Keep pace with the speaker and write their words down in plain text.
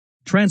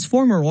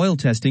Transformer oil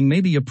testing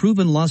may be a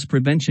proven loss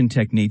prevention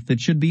technique that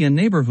should be a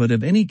neighborhood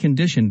of any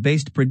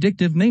condition-based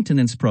predictive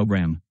maintenance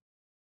program.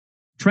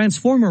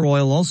 Transformer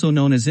oil, also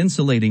known as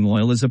insulating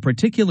oil, is a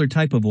particular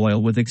type of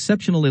oil with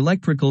exceptional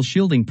electrical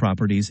shielding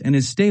properties and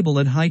is stable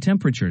at high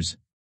temperatures.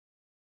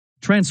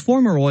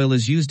 Transformer oil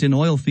is used in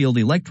oil-field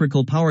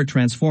electrical power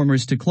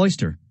transformers to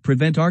cloister,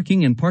 prevent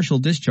arcing and partial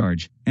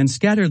discharge, and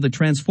scatter the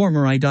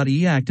transformer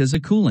i.e. act as a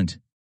coolant.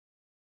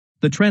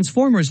 The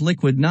transformer's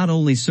liquid not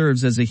only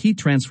serves as a heat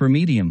transfer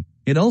medium,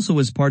 it also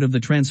is part of the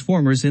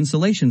transformer's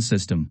insulation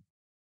system.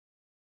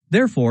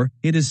 Therefore,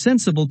 it is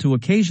sensible to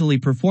occasionally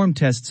perform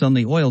tests on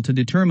the oil to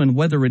determine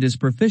whether it is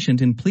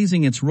proficient in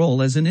pleasing its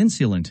role as an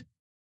insulant.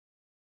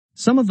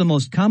 Some of the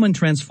most common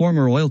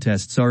transformer oil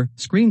tests are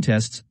screen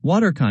tests,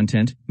 water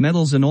content,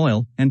 metals in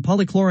oil, and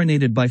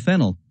polychlorinated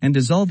biphenyl, and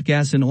dissolved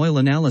gas in oil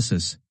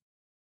analysis.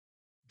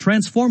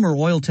 Transformer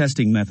oil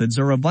testing methods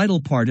are a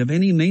vital part of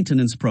any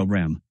maintenance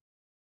program.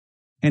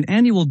 An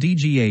annual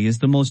DGA is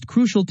the most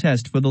crucial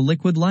test for the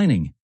liquid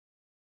lining.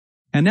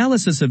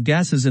 Analysis of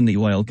gases in the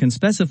oil can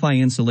specify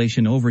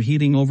insulation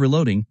overheating,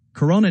 overloading,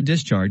 corona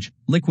discharge,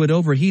 liquid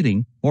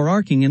overheating, or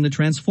arcing in the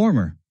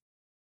transformer.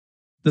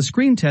 The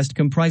screen test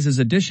comprises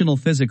additional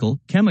physical,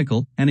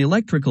 chemical, and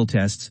electrical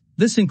tests.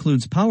 This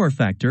includes power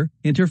factor,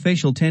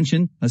 interfacial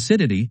tension,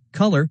 acidity,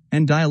 color,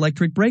 and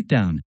dielectric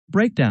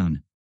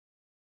breakdown.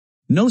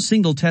 No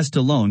single test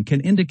alone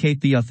can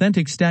indicate the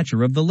authentic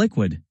stature of the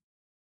liquid.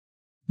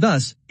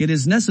 Thus, it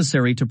is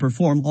necessary to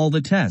perform all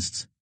the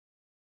tests.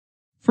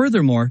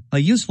 Furthermore, a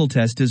useful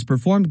test is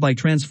performed by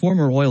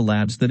transformer oil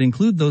labs that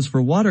include those for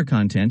water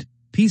content,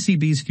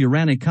 PCBs,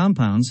 furanic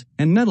compounds,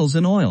 and metals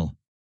in oil.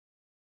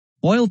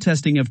 Oil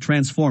testing of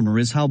transformer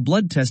is how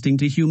blood testing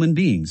to human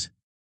beings.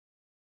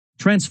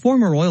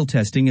 Transformer oil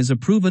testing is a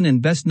proven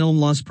and best-known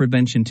loss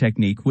prevention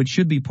technique which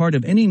should be part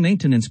of any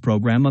maintenance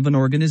program of an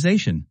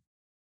organization.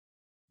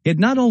 It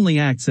not only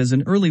acts as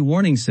an early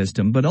warning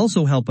system but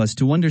also helps us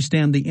to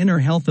understand the inner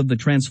health of the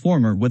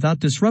transformer without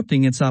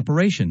disrupting its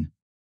operation.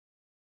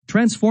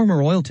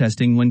 Transformer oil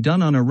testing, when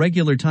done on a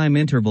regular time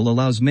interval,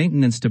 allows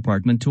maintenance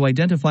department to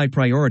identify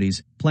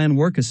priorities, plan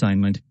work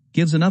assignment,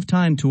 gives enough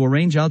time to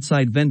arrange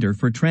outside vendor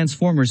for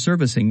transformer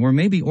servicing or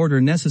maybe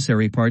order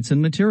necessary parts and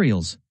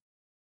materials.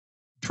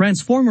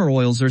 Transformer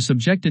oils are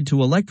subjected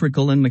to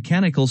electrical and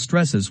mechanical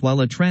stresses while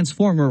a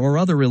transformer or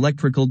other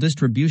electrical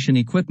distribution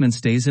equipment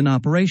stays in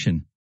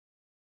operation.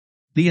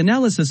 The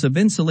analysis of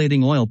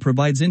insulating oil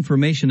provides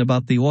information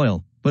about the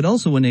oil, but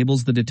also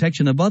enables the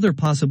detection of other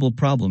possible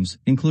problems,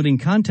 including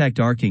contact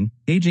arcing,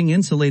 aging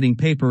insulating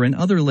paper, and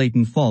other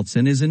latent faults,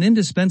 and is an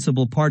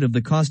indispensable part of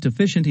the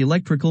cost-efficient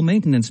electrical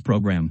maintenance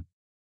program.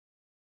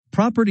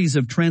 Properties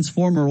of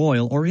transformer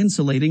oil or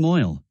insulating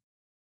oil.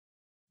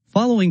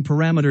 Following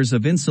parameters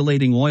of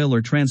insulating oil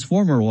or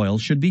transformer oil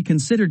should be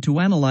considered to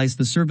analyze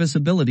the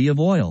serviceability of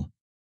oil.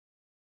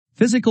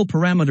 Physical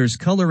parameters: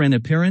 color and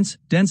appearance,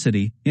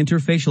 density,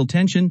 interfacial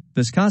tension,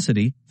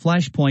 viscosity,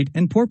 flash point,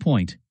 and pour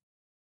point.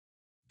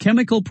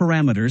 Chemical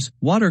parameters: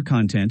 water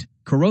content,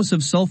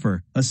 corrosive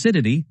sulfur,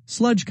 acidity,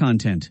 sludge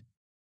content.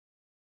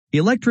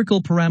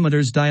 Electrical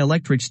parameters: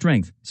 dielectric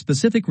strength,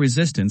 specific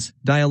resistance,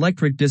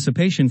 dielectric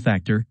dissipation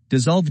factor,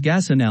 dissolved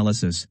gas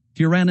analysis,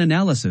 furan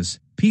analysis,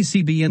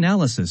 PCB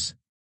analysis.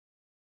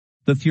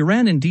 The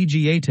furan and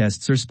DGA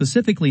tests are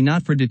specifically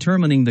not for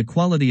determining the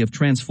quality of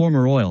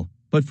transformer oil,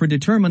 but for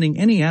determining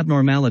any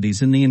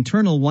abnormalities in the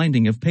internal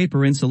winding of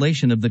paper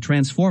insulation of the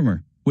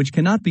transformer, which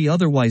cannot be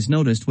otherwise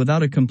noticed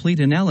without a complete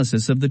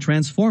analysis of the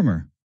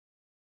transformer.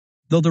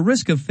 Though the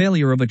risk of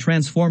failure of a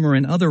transformer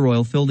and other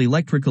oil-filled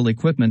electrical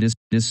equipment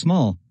is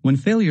small, when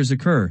failures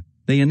occur,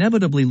 they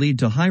inevitably lead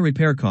to high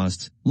repair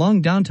costs,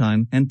 long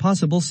downtime, and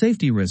possible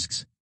safety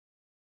risks.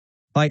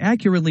 By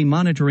accurately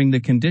monitoring the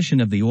condition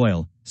of the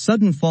oil,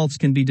 sudden faults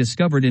can be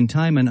discovered in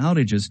time and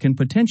outages can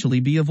potentially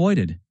be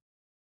avoided.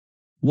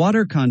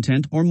 Water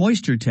content or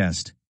moisture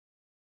test.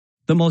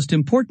 The most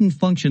important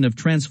function of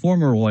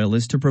transformer oil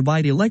is to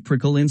provide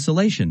electrical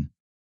insulation.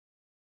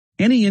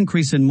 Any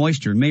increase in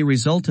moisture may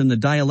result in the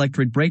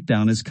dielectric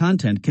breakdown, as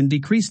content can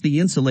decrease the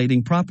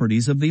insulating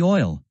properties of the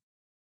oil.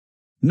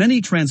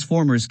 Many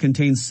transformers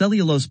contain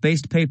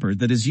cellulose-based paper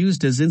that is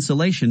used as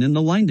insulation in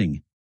the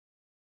winding.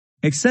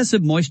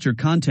 Excessive moisture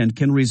content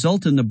can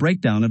result in the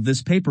breakdown of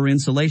this paper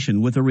insulation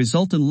with a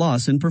resultant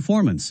loss in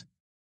performance.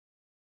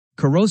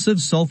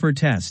 Corrosive sulfur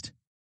test.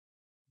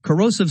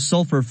 Corrosive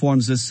sulfur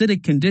forms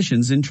acidic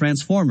conditions in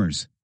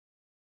transformers.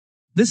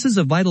 This is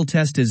a vital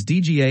test as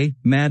DGA,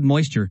 MAD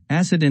moisture,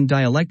 acid and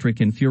dielectric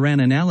and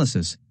furan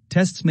analysis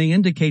tests may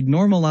indicate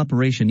normal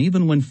operation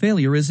even when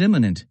failure is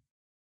imminent.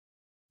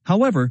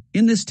 However,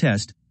 in this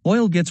test,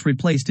 oil gets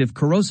replaced if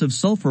corrosive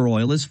sulfur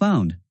oil is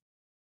found.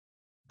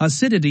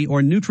 Acidity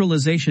or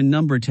neutralization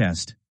number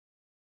test.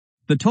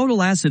 The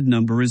total acid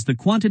number is the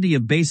quantity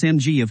of base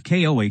mg of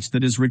KOH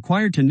that is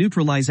required to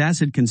neutralize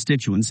acid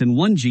constituents in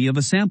 1 g of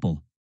a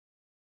sample.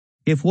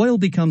 If oil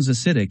becomes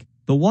acidic,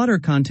 the water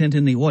content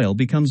in the oil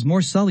becomes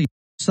more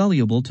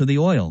soluble to the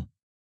oil.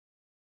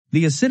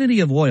 The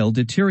acidity of oil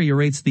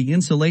deteriorates the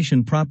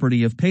insulation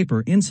property of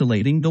paper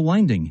insulating the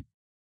winding.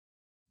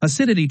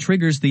 Acidity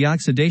triggers the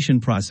oxidation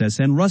process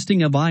and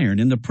rusting of iron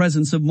in the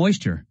presence of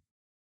moisture.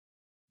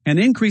 An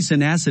increase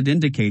in acid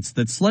indicates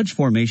that sludge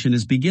formation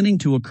is beginning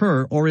to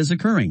occur or is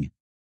occurring.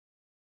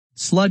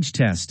 Sludge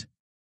test.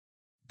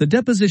 The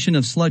deposition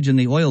of sludge in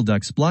the oil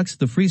ducts blocks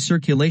the free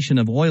circulation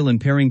of oil,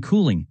 impairing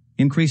cooling,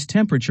 increased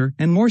temperature,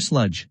 and more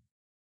sludge.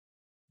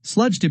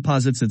 Sludge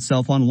deposits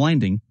itself on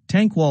winding,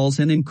 tank walls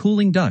and in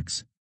cooling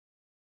ducts.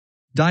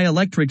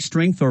 Dielectric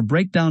strength or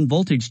breakdown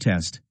voltage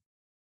test.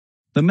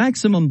 The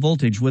maximum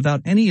voltage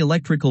without any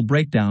electrical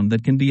breakdown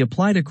that can be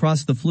applied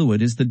across the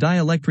fluid is the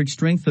dielectric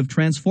strength of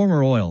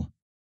transformer oil.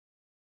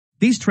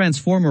 These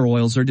transformer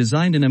oils are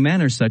designed in a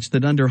manner such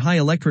that under high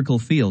electrical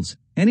fields,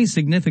 any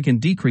significant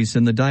decrease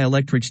in the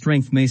dielectric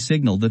strength may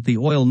signal that the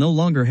oil no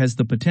longer has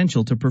the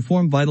potential to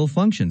perform vital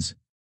functions.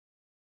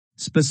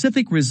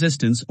 Specific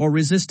resistance or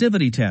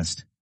resistivity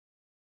test.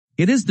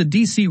 It is the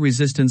DC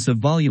resistance of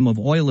volume of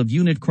oil of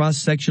unit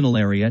cross-sectional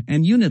area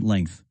and unit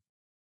length.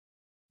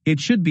 It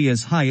should be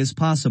as high as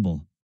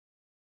possible.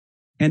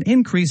 An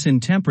increase in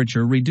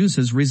temperature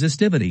reduces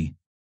resistivity.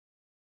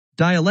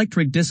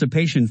 Dielectric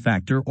dissipation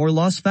factor or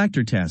loss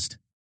factor test.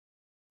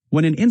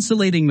 When an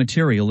insulating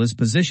material is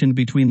positioned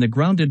between the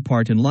grounded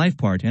part and live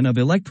part and of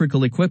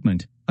electrical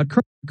equipment, a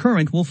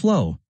current will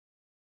flow.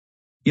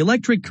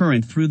 Electric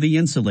current through the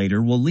insulator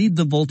will lead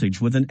the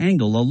voltage with an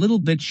angle a little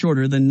bit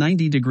shorter than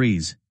 90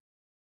 degrees.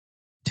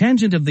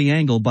 Tangent of the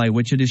angle by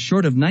which it is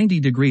short of 90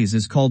 degrees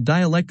is called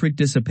dielectric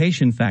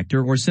dissipation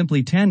factor or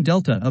simply tan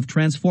delta of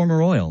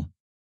transformer oil.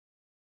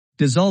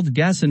 Dissolved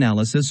gas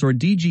analysis or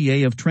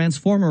DGA of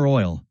transformer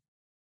oil.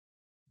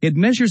 It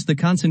measures the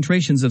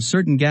concentrations of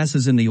certain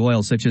gases in the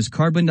oil such as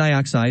carbon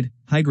dioxide,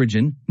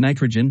 hydrogen,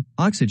 nitrogen,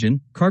 oxygen,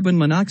 carbon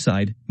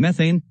monoxide,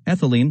 methane,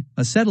 ethylene,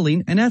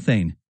 acetylene, and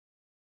ethane.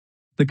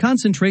 The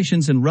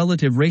concentrations and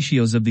relative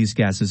ratios of these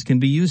gases can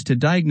be used to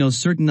diagnose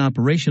certain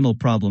operational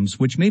problems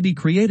which may be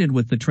created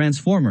with the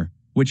transformer,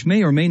 which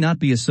may or may not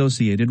be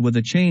associated with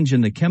a change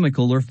in the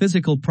chemical or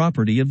physical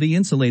property of the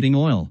insulating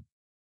oil.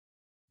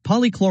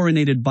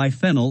 Polychlorinated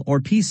biphenyl or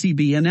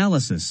PCB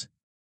analysis.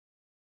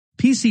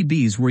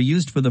 PCBs were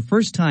used for the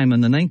first time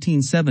in the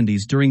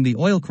 1970s during the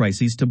oil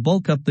crises to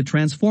bulk up the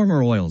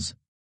transformer oils.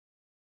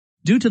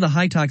 Due to the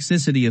high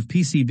toxicity of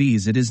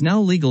PCBs, it is now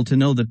legal to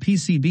know the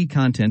PCB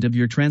content of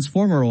your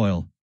transformer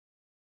oil.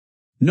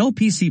 No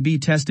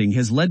PCB testing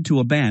has led to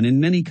a ban in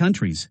many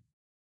countries.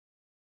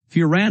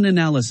 Furan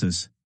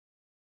analysis.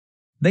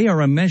 They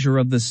are a measure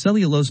of the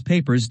cellulose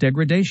paper's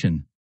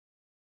degradation.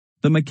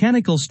 The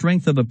mechanical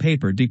strength of a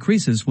paper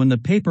decreases when the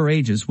paper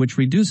ages, which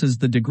reduces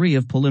the degree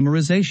of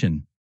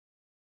polymerization.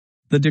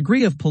 The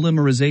degree of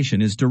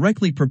polymerization is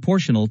directly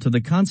proportional to the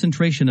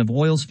concentration of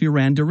oil's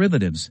furan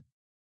derivatives.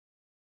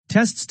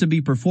 Tests to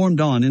be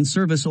performed on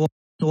in-service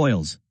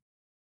oils.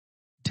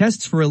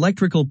 Tests for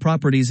electrical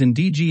properties and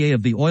DGA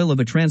of the oil of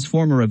a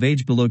transformer of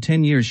age below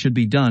 10 years should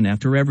be done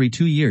after every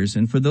 2 years,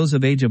 and for those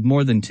of age of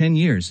more than 10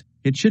 years,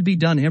 it should be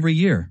done every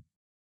year.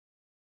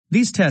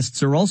 These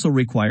tests are also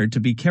required to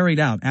be carried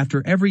out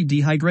after every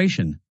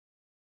dehydration.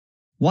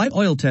 Why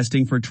oil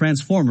testing for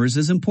transformers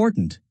is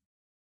important.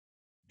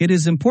 It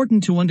is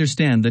important to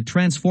understand that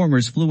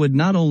transformer's fluid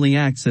not only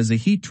acts as a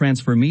heat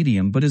transfer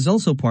medium but is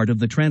also part of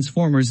the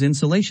transformer's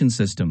insulation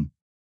system.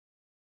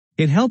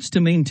 It helps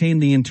to maintain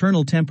the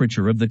internal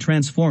temperature of the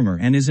transformer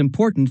and is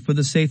important for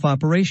the safe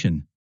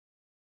operation.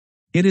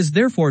 It is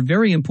therefore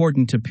very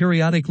important to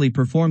periodically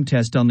perform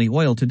tests on the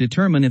oil to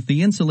determine if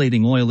the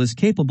insulating oil is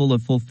capable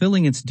of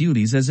fulfilling its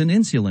duties as an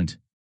insulant.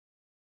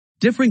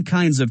 Different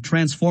kinds of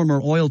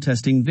transformer oil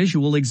testing.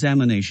 Visual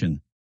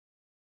examination.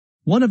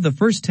 One of the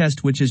first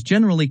tests which is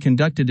generally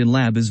conducted in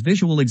lab is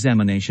visual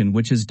examination,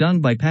 which is done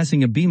by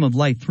passing a beam of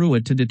light through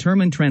it to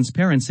determine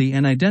transparency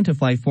and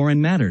identify foreign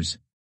matters.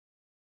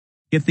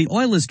 If the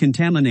oil is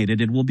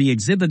contaminated, it will be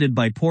exhibited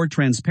by poor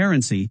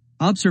transparency,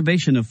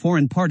 observation of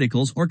foreign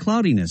particles, or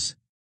cloudiness.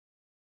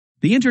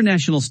 The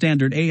international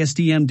standard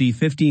ASTM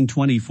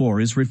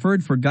D1524 is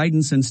referred for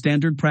guidance and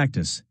standard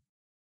practice.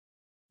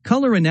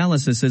 Color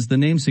analysis. As the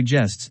name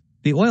suggests,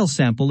 the oil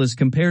sample is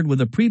compared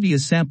with a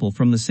previous sample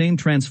from the same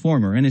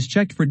transformer and is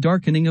checked for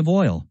darkening of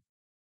oil.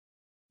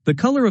 The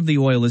color of the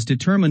oil is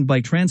determined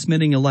by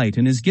transmitting a light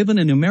and is given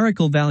a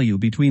numerical value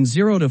between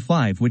 0 to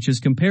 5, which is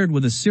compared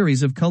with a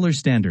series of color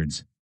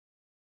standards.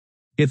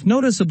 If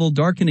noticeable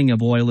darkening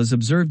of oil is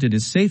observed, it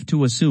is safe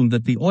to assume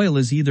that the oil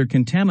is either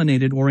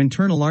contaminated or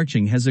internal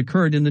arching has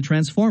occurred in the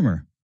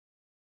transformer.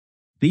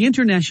 The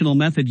international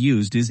method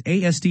used is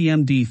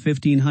ASTM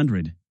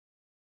D1500.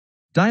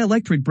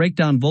 Dielectric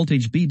breakdown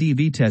voltage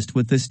BDV test.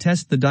 With this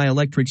test, the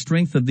dielectric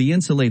strength of the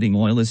insulating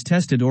oil is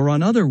tested, or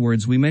in other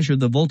words, we measure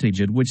the voltage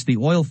at which the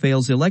oil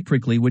fails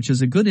electrically, which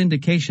is a good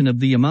indication of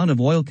the amount of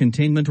oil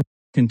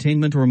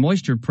containment or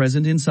moisture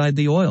present inside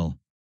the oil.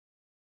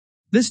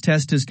 This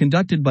test is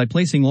conducted by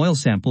placing oil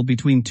sample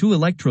between two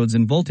electrodes,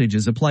 and voltage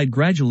is applied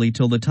gradually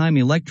till the time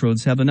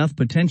electrodes have enough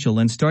potential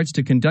and starts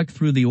to conduct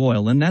through the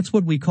oil, and that's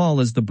what we call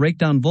as the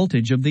breakdown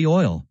voltage of the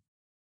oil.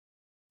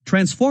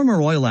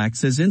 Transformer oil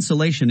acts as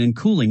insulation and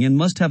cooling and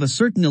must have a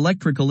certain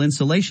electrical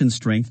insulation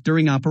strength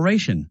during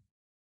operation.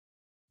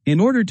 In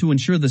order to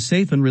ensure the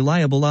safe and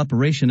reliable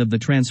operation of the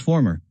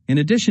transformer, in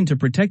addition to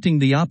protecting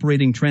the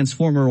operating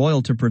transformer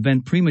oil to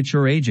prevent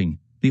premature aging,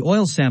 the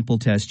oil sample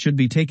test should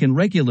be taken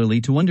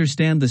regularly to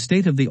understand the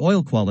state of the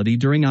oil quality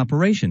during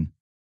operation.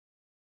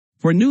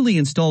 For newly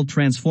installed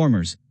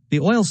transformers, the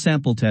oil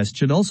sample test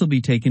should also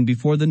be taken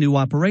before the new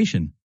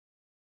operation.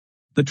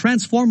 The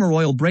transformer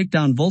oil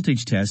breakdown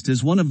voltage test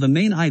is one of the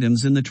main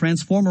items in the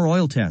transformer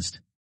oil test.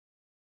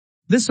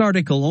 This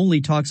article only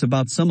talks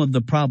about some of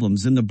the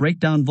problems in the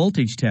breakdown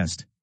voltage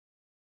test.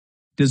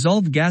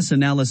 Dissolved gas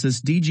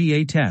analysis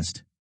 (DGA)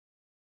 test.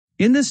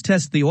 In this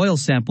test, the oil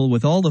sample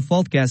with all the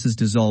fault gases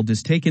dissolved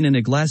is taken in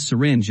a glass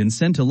syringe and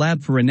sent to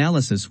lab for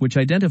analysis, which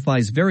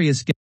identifies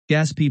various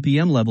gas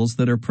ppm levels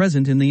that are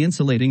present in the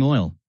insulating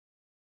oil.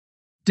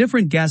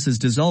 Different gases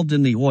dissolved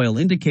in the oil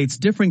indicates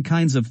different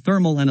kinds of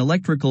thermal and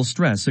electrical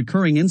stress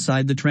occurring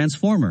inside the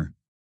transformer.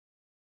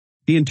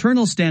 The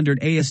internal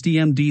standard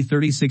ASTM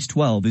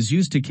D3612 is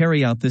used to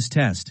carry out this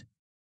test.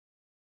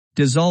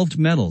 Dissolved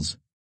metals.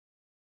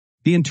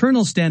 The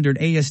internal standard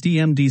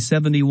ASTM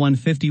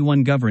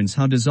D7151 governs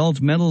how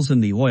dissolved metals in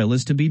the oil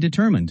is to be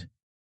determined.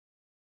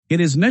 It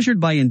is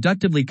measured by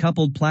inductively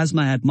coupled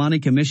plasma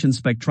atmonic emission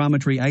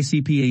spectrometry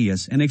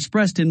 (ICP-AES) and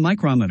expressed in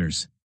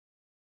micrometers.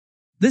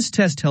 This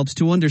test helps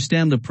to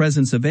understand the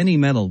presence of any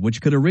metal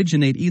which could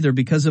originate either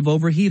because of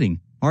overheating,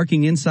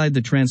 arcing inside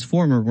the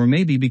transformer, or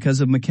maybe because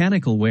of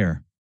mechanical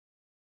wear.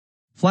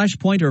 Flash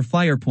point or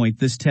fire point.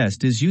 This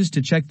test is used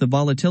to check the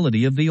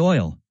volatility of the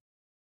oil.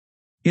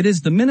 It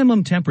is the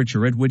minimum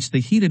temperature at which the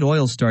heated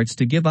oil starts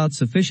to give out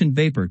sufficient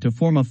vapor to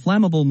form a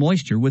flammable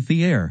moisture with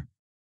the air.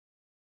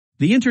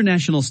 The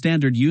international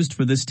standard used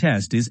for this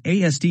test is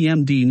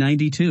ASTM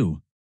D92.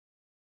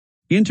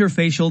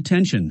 Interfacial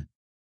tension.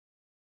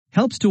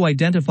 Helps to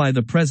identify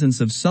the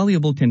presence of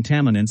soluble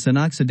contaminants and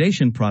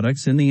oxidation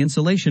products in the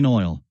insulation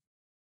oil.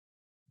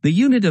 The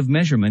unit of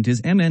measurement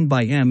is mn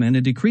by m, and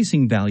a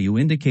decreasing value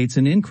indicates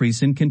an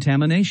increase in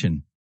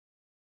contamination.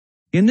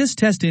 In this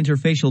test,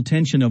 interfacial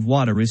tension of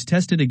water is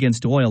tested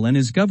against oil and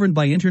is governed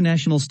by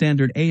international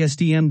standard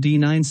ASTM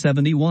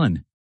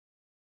D971.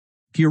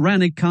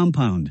 Furanic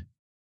compound.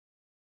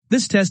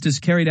 This test is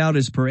carried out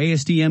as per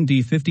ASTM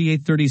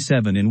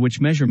D5837, in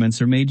which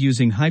measurements are made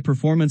using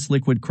high-performance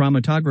liquid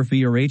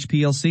chromatography or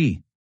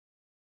HPLC.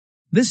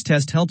 This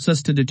test helps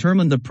us to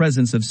determine the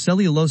presence of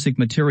cellulosic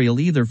material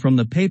either from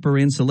the paper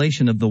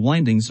insulation of the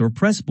windings or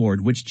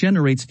pressboard, which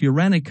generates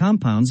furanic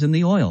compounds in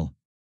the oil.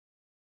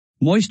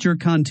 Moisture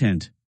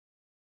content.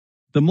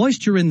 The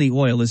moisture in the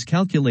oil is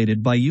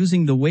calculated by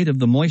using the weight of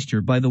the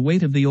moisture by the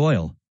weight of the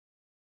oil.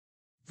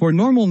 For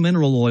normal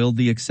mineral oil,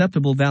 the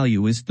acceptable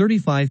value is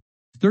 35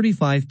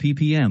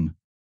 ppm.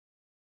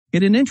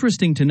 It is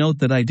interesting to note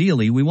that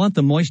ideally we want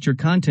the moisture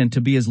content to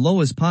be as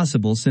low as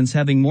possible, since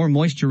having more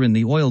moisture in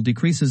the oil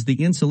decreases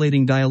the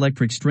insulating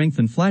dielectric strength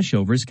and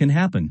flashovers can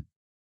happen.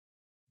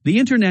 The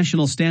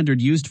international standard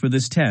used for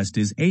this test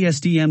is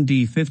ASTM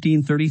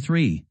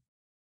D1533.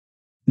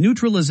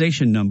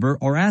 Neutralization number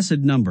or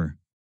acid number.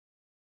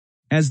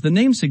 As the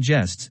name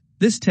suggests,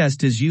 this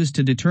test is used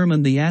to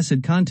determine the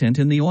acid content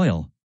in the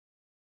oil.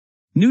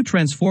 New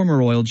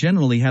transformer oil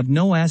generally have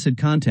no acid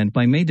content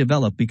but may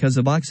develop because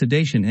of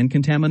oxidation and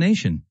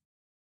contamination.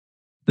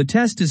 The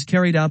test is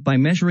carried out by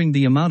measuring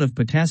the amount of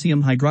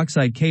potassium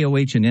hydroxide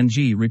KOH and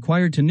Mg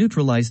required to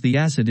neutralize the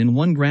acid in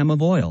 1 gram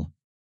of oil.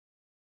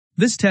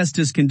 This test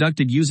is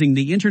conducted using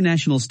the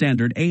international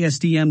standard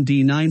ASTM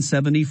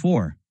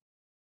D974.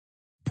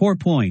 Pour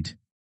point.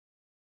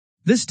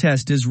 This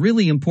test is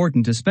really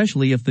important,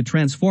 especially if the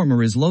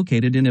transformer is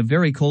located in a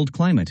very cold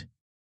climate.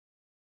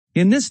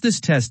 In this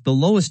test, the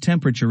lowest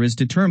temperature is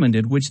determined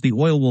at which the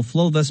oil will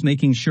flow, thus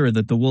making sure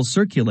that the will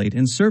circulate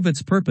and serve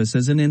its purpose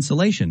as an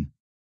insulation.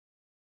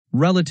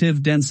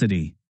 Relative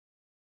density.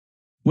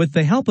 With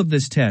the help of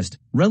this test,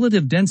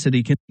 relative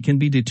density can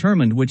be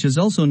determined, which is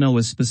also known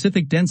as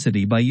specific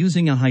density, by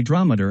using a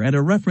hydrometer at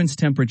a reference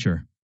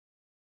temperature.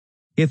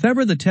 If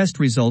ever the test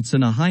results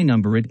in a high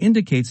number, it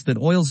indicates that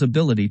oil's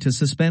ability to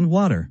suspend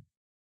water.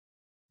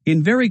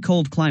 In very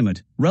cold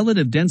climate,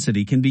 relative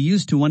density can be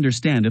used to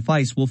understand if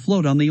ice will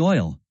float on the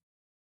oil.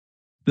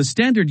 The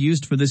standard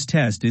used for this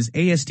test is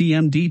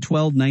ASTM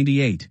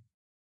D1298.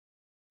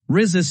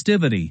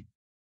 Resistivity.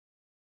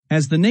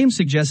 As the name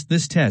suggests,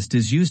 this test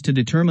is used to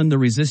determine the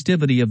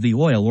resistivity of the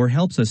oil, or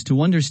helps us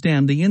to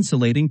understand the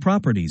insulating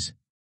properties.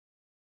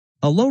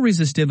 A low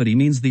resistivity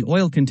means the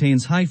oil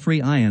contains high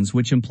free ions,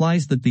 which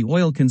implies that the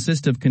oil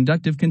consists of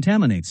conductive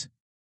contaminants.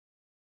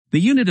 The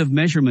unit of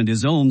measurement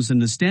is ohms,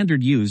 and the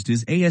standard used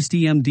is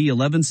ASTM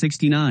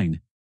D1169.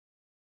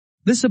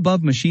 This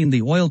above machine,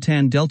 the oil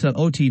tan delta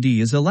OTD,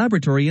 is a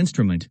laboratory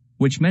instrument,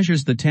 which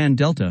measures the tan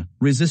delta,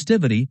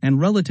 resistivity, and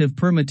relative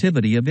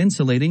permittivity of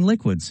insulating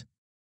liquids.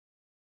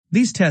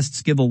 These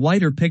tests give a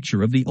wider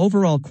picture of the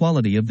overall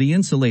quality of the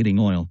insulating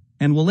oil,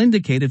 and will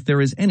indicate if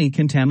there is any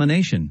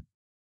contamination.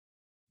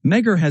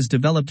 Megger has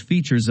developed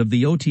features of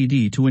the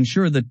OTD to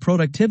ensure that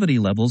productivity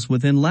levels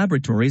within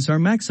laboratories are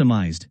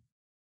maximized.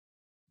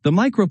 The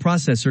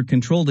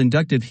microprocessor-controlled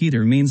inductive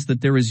heater means that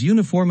there is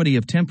uniformity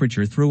of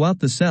temperature throughout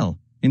the cell,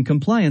 in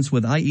compliance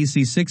with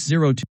IEC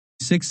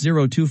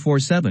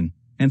 60247,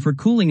 and for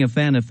cooling a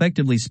fan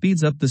effectively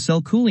speeds up the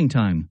cell cooling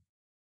time.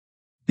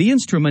 The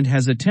instrument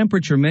has a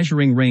temperature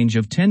measuring range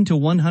of 10 to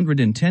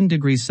 110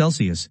 degrees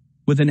Celsius,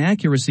 with an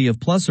accuracy of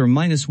plus or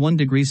minus 1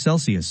 degree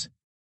Celsius.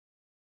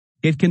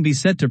 It can be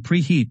set to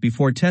preheat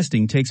before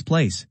testing takes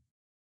place.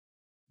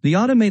 The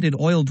automated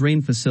oil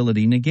drain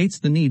facility negates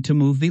the need to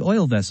move the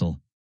oil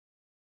vessel.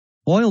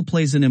 Oil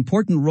plays an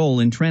important role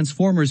in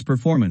transformers'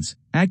 performance,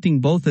 acting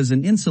both as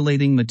an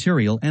insulating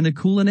material and a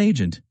coolant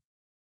agent.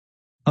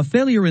 A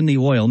failure in the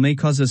oil may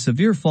cause a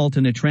severe fault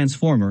in a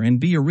transformer and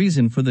be a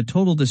reason for the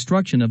total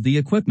destruction of the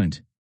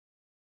equipment.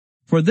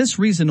 For this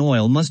reason,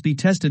 oil must be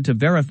tested to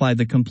verify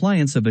the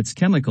compliance of its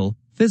chemical,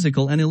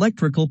 physical, and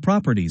electrical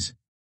properties.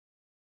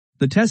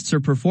 The tests are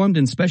performed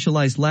in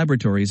specialized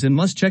laboratories and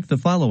must check the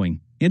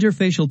following: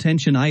 interfacial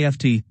tension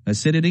IFT,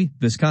 acidity,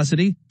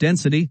 viscosity,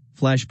 density,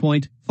 flash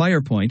point,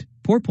 fire point,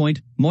 pour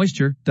point,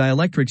 moisture,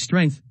 dielectric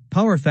strength,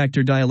 power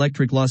factor,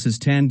 dielectric losses,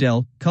 tan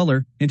del,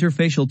 color,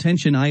 interfacial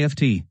tension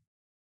IFT.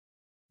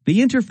 The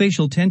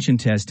interfacial tension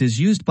test is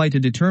used to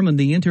determine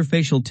the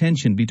interfacial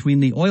tension between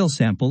the oil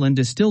sample and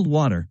distilled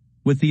water,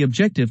 with the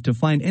objective to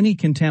find any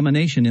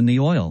contamination in the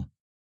oil.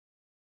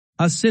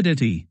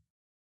 Acidity.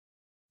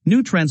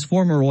 New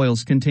transformer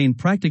oils contain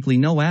practically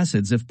no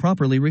acids if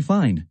properly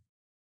refined.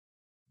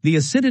 The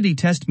acidity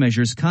test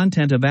measures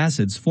content of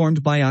acids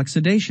formed by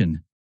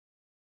oxidation.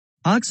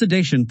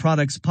 Oxidation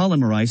products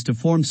polymerize to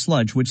form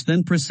sludge which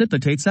then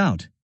precipitates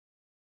out.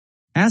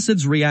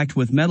 Acids react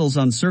with metals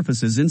on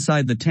surfaces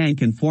inside the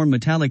tank and form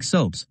metallic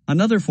soaps,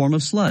 another form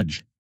of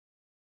sludge.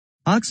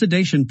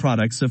 Oxidation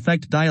products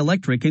affect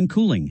dielectric and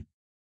cooling.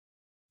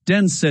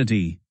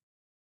 Density.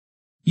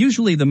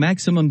 Usually the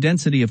maximum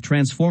density of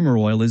transformer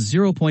oil is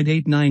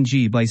 0.89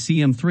 G by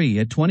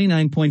cm3 at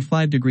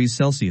 29.5 degrees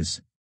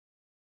Celsius.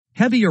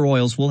 Heavier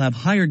oils will have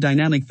higher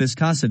dynamic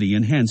viscosity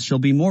and hence shall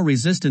be more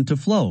resistant to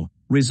flow,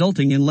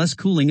 resulting in less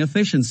cooling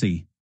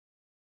efficiency.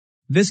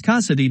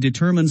 Viscosity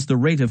determines the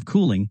rate of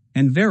cooling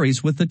and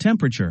varies with the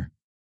temperature.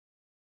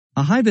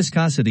 A high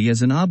viscosity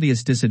has an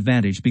obvious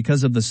disadvantage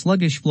because of the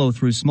sluggish flow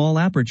through small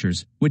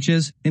apertures, which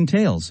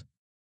entails.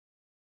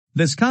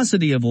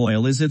 Viscosity of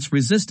oil is its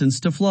resistance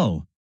to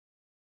flow.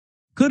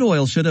 Good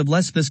oil should have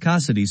less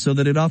viscosity so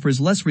that it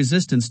offers less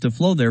resistance to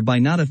flow, thereby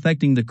not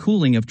affecting the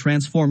cooling of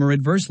transformer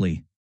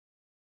adversely.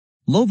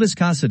 Low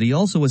viscosity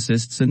also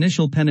assists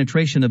initial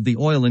penetration of the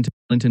oil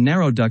into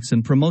narrow ducts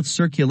and promotes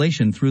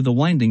circulation through the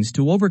windings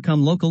to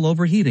overcome local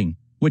overheating,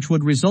 which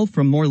would result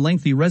from more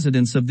lengthy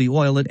residence of the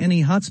oil at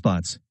any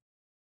hotspots.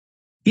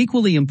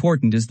 Equally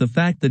important is the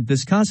fact that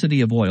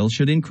viscosity of oil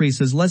should increase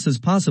as less as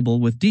possible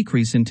with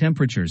decrease in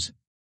temperatures.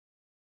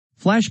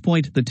 Flash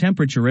point, the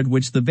temperature at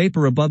which the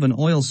vapor above an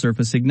oil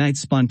surface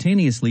ignites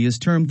spontaneously, is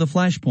termed the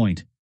flash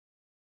point.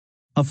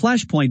 A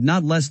flash point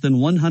not less than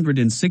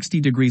 160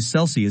 degrees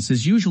Celsius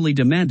is usually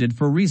demanded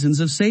for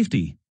reasons of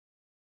safety.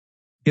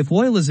 If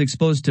oil is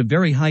exposed to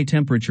very high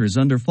temperatures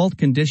under fault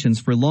conditions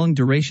for long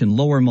duration,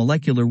 lower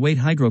molecular weight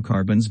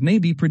hydrocarbons may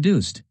be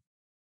produced.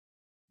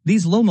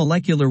 These low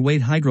molecular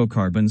weight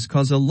hydrocarbons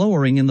cause a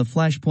lowering in the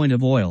flash point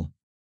of oil.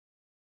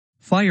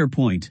 Fire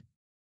point.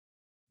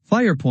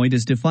 Fire point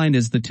is defined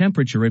as the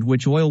temperature at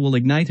which oil will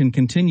ignite and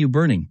continue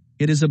burning.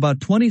 It is about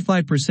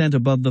 25%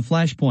 above the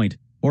flash point,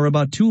 or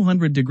about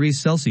 200 degrees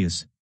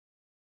Celsius.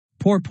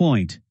 Pour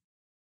point.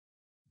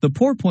 The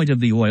pour point of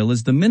the oil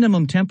is the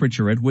minimum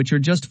temperature at which it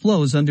just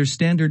flows under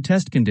standard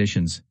test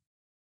conditions.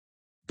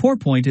 Pour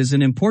point is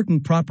an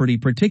important property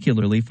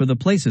particularly for the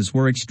places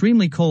where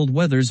extremely cold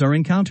weathers are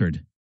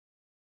encountered.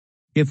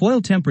 If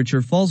oil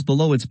temperature falls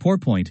below its pour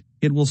point,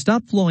 it will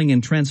stop flowing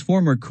and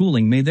transformer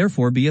cooling may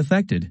therefore be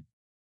affected.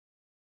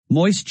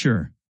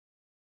 Moisture.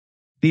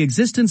 The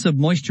existence of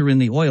moisture in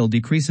the oil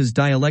decreases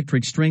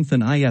dielectric strength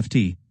and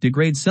IFT,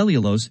 degrades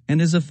cellulose,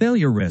 and is a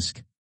failure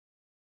risk.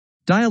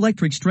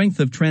 Dielectric strength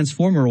of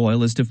transformer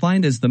oil is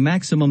defined as the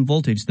maximum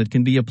voltage that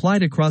can be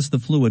applied across the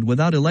fluid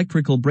without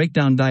electrical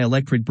breakdown.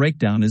 Dielectric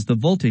breakdown is the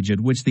voltage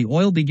at which the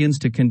oil begins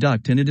to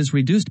conduct, and it is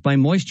reduced by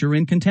moisture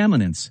and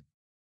contaminants.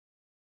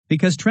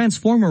 Because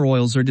transformer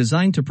oils are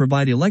designed to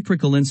provide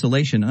electrical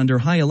insulation under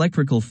high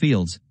electrical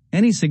fields,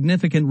 any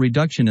significant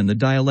reduction in the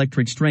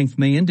dielectric strength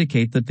may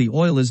indicate that the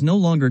oil is no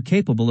longer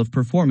capable of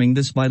performing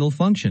this vital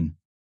function.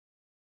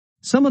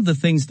 Some of the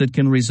things that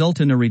can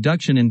result in a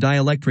reduction in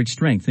dielectric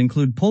strength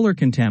include polar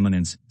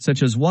contaminants,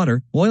 such as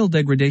water, oil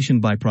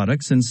degradation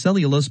byproducts, and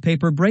cellulose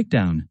paper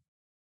breakdown.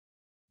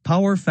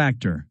 Power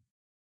factor.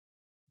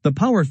 The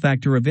power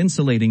factor of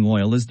insulating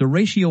oil is the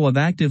ratio of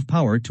active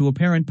power to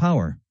apparent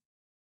power.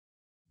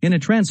 In a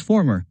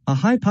transformer, a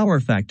high power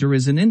factor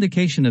is an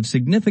indication of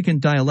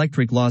significant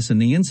dielectric loss in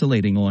the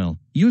insulating oil,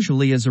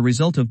 usually as a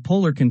result of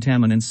polar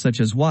contaminants such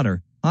as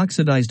water,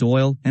 oxidized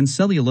oil, and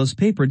cellulose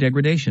paper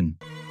degradation.